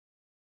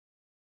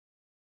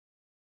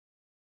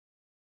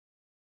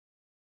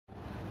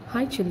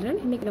Hi children,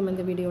 இன்னைக்கு நம்ம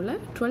இந்த வீடியோல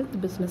 12th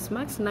business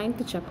maths 9th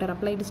chapter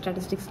applied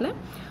statisticsல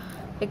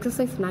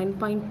exercise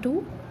 9.2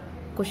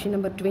 question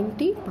number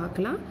 20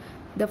 பார்க்கலாம்.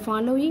 The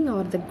following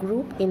are the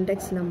group index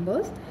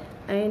numbers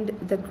and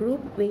the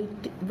group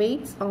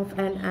weights of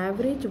an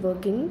average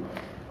working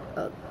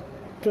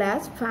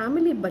class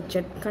family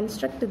budget.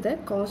 Construct the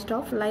cost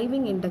of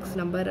living index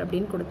number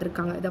அப்படினு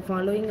கொடுத்திருக்காங்க. The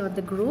following are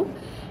the group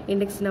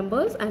index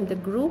numbers and the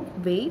group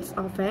weights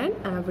of an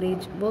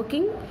average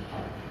working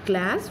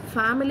class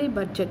family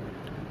budget.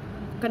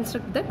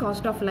 Construct the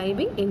cost of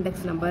living index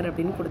number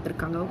அப்படினு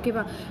கொடுத்திருக்காங்க.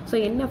 ஓகேவா? So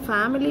என்ன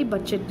family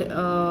budget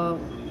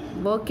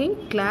working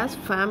class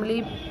family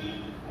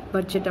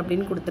budget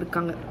அப்படின்னு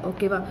கொடுத்துருக்காங்க.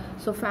 ஓகேவா?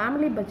 So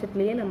family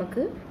பட்ஜெட்லேயே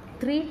நமக்கு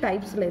 3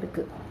 டைப்ஸில்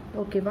இருக்குது.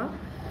 ஓகேவா?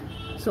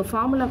 ஸோ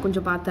ஃபார்முலா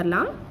கொஞ்சம்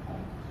பார்த்துடலாம்.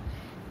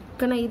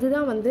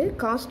 இதுதான் வந்து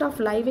cost of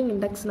living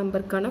index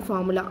நம்பருக்கான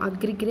formula.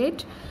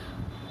 Aggregate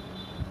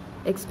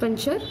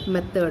expenditure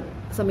method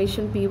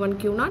summation P1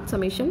 Q0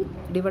 summation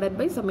divided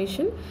by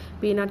summation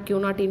P0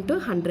 Q0 into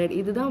 100.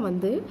 இதுதான்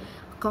வந்து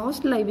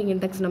cost living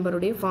index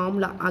நம்பருடைய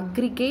formula.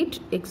 Aggregate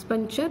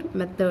expenditure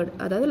method,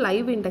 அதாவது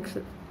லைவ்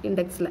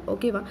இண்டெக்ஸில்.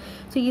 ஓகேவா?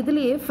 ஸோ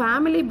இதுலேயே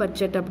ஃபேமிலி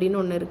பட்ஜெட் அப்படின்னு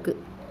ஒன்று இருக்குது.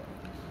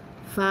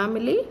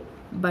 Family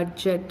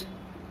budget.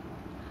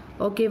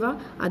 ஓகேவா?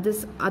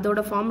 அதோட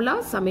formula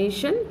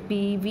summation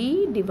PV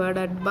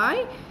divided by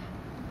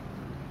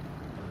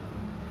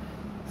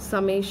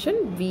summation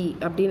V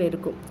அப்படின்னு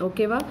இருக்கும்.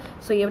 ஓகேவா?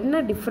 ஸோ என்ன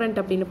டிஃப்ரெண்ட்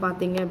அப்படின்னு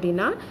பார்த்தீங்க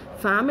அப்படின்னா,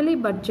 ஃபேமிலி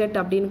பட்ஜெட்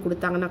அப்படின்னு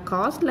கொடுத்தாங்கன்னா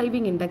காஸ்ட்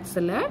லைவிங்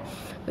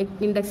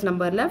இண்டெக்ஸ்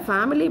நம்பரில்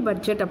ஃபேமிலி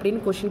பட்ஜெட் அப்படின்னு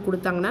கொஷின்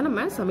கொடுத்தாங்கன்னா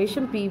நம்ம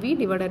summation PV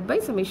divided by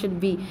summation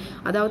V,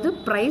 அதாவது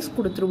ப்ரைஸ்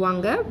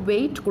கொடுத்துருவாங்க,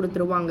 வெயிட்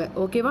கொடுத்துருவாங்க.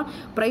 ஓகேவா?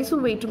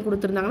 ப்ரைஸும் வெயிட்டும்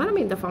கொடுத்துருந்தாங்கன்னா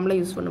நம்ம இந்த ஃபார்முலா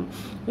யூஸ் பண்ணுவோம்.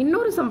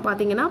 இன்னொரு சம்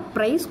பார்த்தீங்கன்னா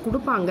ப்ரைஸ்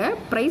கொடுப்பாங்க.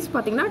 ப்ரைஸ்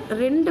பார்த்தீங்கன்னா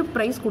 2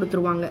 ப்ரைஸ்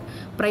கொடுத்துருவாங்க.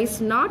 ப்ரைஸ்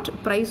நாட்,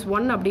 ப்ரைஸ்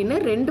 1 அப்படின்னு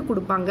 2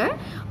 கொடுப்பாங்க.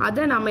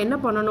 அதை நம்ம என்ன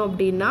பண்ணணும்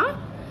அப்படின்னா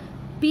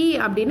P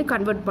அப்படின்னு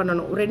கன்வெர்ட்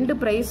பண்ணணும். 2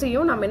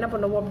 ப்ரைஸையும் நம்ம என்ன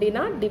பண்ணுவோம்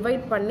அப்படின்னா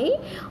டிவைட் பண்ணி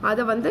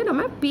அதை வந்து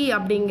நம்ம P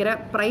அப்படிங்கிற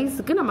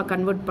ப்ரைஸுக்கு நம்ம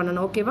கன்வெர்ட்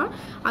பண்ணணும். ஓகேவா?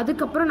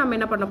 அதுக்கப்புறம் நம்ம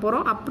என்ன பண்ண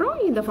போகிறோம், அப்புறம்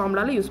இந்த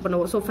ஃபார்முலாவில் யூஸ்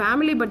பண்ணுவோம். ஸோ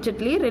ஃபேமிலி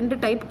பட்ஜெட்லேயே 2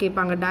 டைப்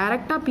கேட்பாங்க.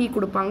 டைரெக்டாக P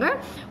கொடுப்பாங்க,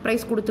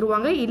 ப்ரைஸ்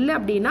கொடுத்துருவாங்க. இல்லை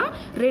அப்படின்னா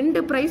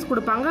 2 ப்ரைஸ்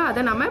கொடுப்பாங்க,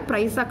 அதை நம்ம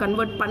ப்ரைஸாக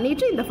கன்வெர்ட்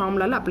பண்ணிவிட்டு இந்த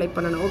ஃபார்முலாவில் அப்ளை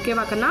பண்ணணும்.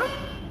 ஓகேவா கண்ணா?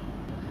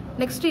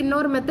 நெக்ஸ்ட்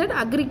இன்னொரு method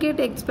aggregate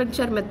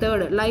expenditure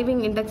method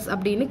living index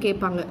அப்படின்னு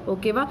கேட்பாங்க.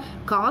 ஓகேவா?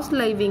 Cost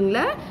லைவிங்கில்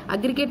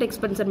aggregate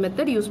expenditure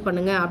method use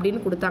பண்ணுங்க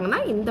அப்படின்னு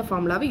கொடுத்தாங்கன்னா இந்த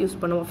ஃபார்முலாவை யூஸ்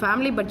பண்ணுவோம்.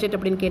 ஃபேமிலி பட்ஜெட்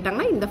அப்படின்னு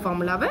கேட்டாங்கன்னா இந்த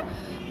ஃபார்முலாவை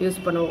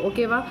யூஸ் பண்ணுவோம்.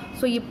 ஓகேவா?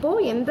 ஸோ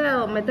இப்போது எந்த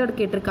மெத்தட்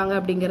கேட்டிருக்காங்க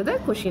அப்படிங்கிறத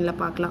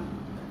கொஷினில் பார்க்கலாம்.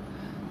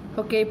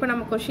 ஓகே, இப்போ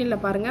நம்ம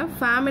கொஷினில் பாருங்கள்,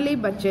 ஃபேமிலி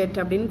பட்ஜெட்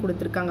அப்படின்னு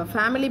கொடுத்துருக்காங்க.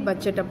 ஃபேமிலி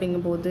பட்ஜெட்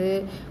அப்படிங்கும்போது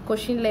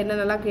கொஷினில்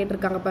என்னென்னலாம்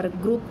கேட்டிருக்காங்க பாருங்க.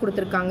 குரூப்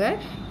கொடுத்துருக்காங்க,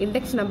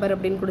 இண்டெக்ஸ் நம்பர்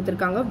அப்படின்னு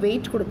கொடுத்துருக்காங்க,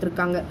 வெயிட்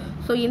கொடுத்துருக்காங்க.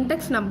 ஸோ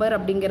இண்டெக்ஸ் நம்பர்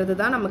அப்படிங்கிறது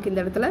தான் நமக்கு இந்த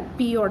இடத்துல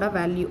Pயோட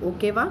வேல்யூ.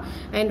 ஓகேவா?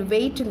 And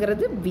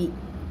வெயிட்டுங்கிறது V.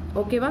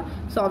 ஓகேவா?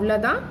 ஸோ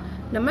அவ்வளோதான்,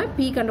 நம்ம P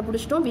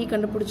கண்டுபிடிச்சிட்டோம், V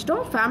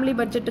கண்டுபிடிச்சிட்டோம். ஃபேமிலி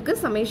பட்ஜெட்டுக்கு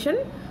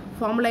சமேஷன்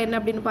ஃபார்முலா என்ன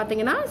அப்படின்னு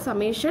பார்த்தீங்கன்னா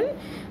summation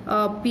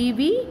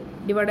PV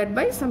divided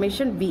by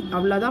summation V,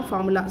 அவ்வளோதான்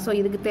ஃபார்முலா. ஸோ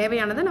இதுக்கு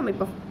தேவையானதை நம்ம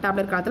இப்போ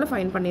டேப்லெட் காலத்தில்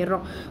ஃபைன்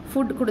பண்ணிடுறோம்.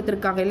 ஃபுட்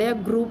கொடுத்துருக்காங்க இல்லையா,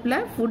 குரூப்பில்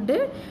ஃபுட்டு,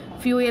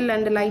 ஃபியூயல்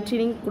அண்ட்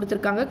லைட்டினிங்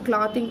கொடுத்துருக்காங்க,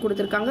 கிளாத்திங்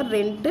கொடுத்துருக்காங்க,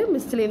 ரெண்ட்டு,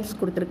 மிஸ்லியன்ஸ்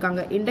கொடுத்துருக்காங்க,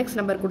 இண்டெக்ஸ்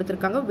நம்பர்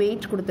கொடுத்துருக்காங்க,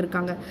 வெயிட்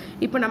கொடுத்துருக்காங்க.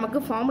 இப்போ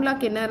நமக்கு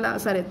ஃபார்முலாக்கு என்னெல்லாம்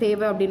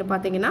தேவை அப்படின்னு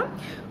பார்த்தீங்கன்னா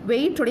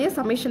வெயிட்டுடைய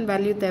சமேஷன்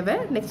வேல்யூ தேவை.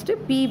 நெக்ஸ்ட்டு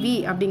PV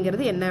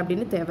அப்படிங்கிறது என்ன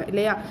அப்படின்னு தேவை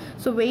இல்லையா?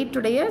 So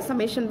வெயிட்டுடைய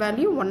summation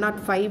value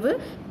 105.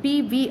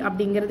 PV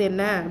அப்படிங்கிறது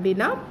என்ன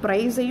அப்படின்னா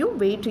ப்ரைஸையும்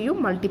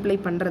வெயிட்டையும் மல்டிப்ளை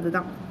பண்ணுறது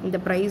தான். இந்த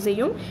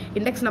ப்ரைஸையும்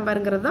இண்டெக்ஸ்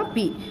நம்பருங்கிறது தான் P.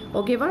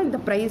 ஓகேவா? இந்த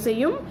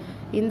ப்ரைஸையும்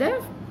இந்த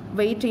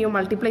வெயிட்டையும்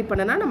மல்டிப்ளை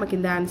பண்ணனா நமக்கு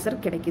இந்த ஆன்சர்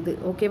கிடைக்குது.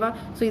 ஓகேவா?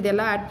 ஸோ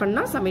இதெல்லாம் ஆட்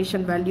பண்ணால்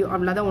சமேஷன் வேல்யூ,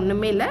 அவ்வளோதான்,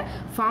 ஒன்றுமே இல்லை.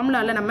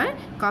 ஃபார்முலாவில் நம்ம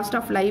cost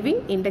of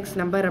living index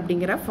number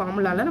அப்படிங்கிற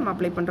ஃபார்முலாவில் நம்ம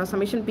அப்ளை பண்ணுறோம்.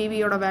 சமேஷன்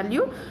PVயோட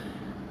வேல்யூ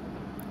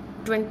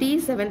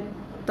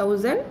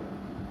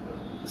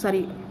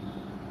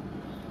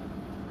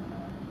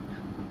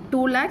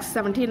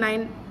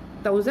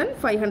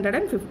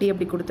 2,79,550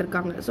 அப்படி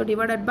கொடுத்துருக்காங்க. So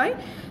divided by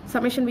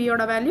summation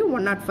Vயோட value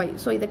 105.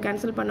 So இதை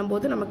கேன்சல்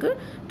பண்ணும்போது நமக்கு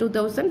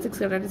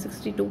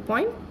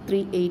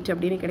 2662.38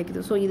 அப்படின்னு கிடைக்குது.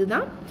 ஸோ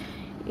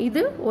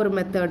இது ஒரு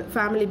மெத்தட்.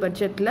 ஃபேமிலி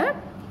பட்ஜெட்டில்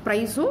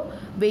ப்ரைஸும்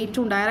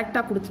வெயிட்டும்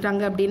டைரெக்டாக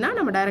கொடுத்துட்டாங்க அப்படின்னா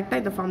நம்ம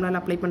டைரெக்டாக இந்த ஃபார்முலாவில்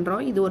அப்ளை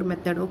பண்ணுறோம். இது ஒரு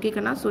மெத்தட். ஓகே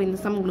கண்ணா? ஸோ இந்த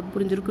சம் உங்களுக்கு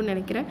புரிஞ்சிருக்குன்னு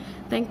நினைக்கிறேன்.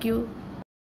 தேங்க்யூ.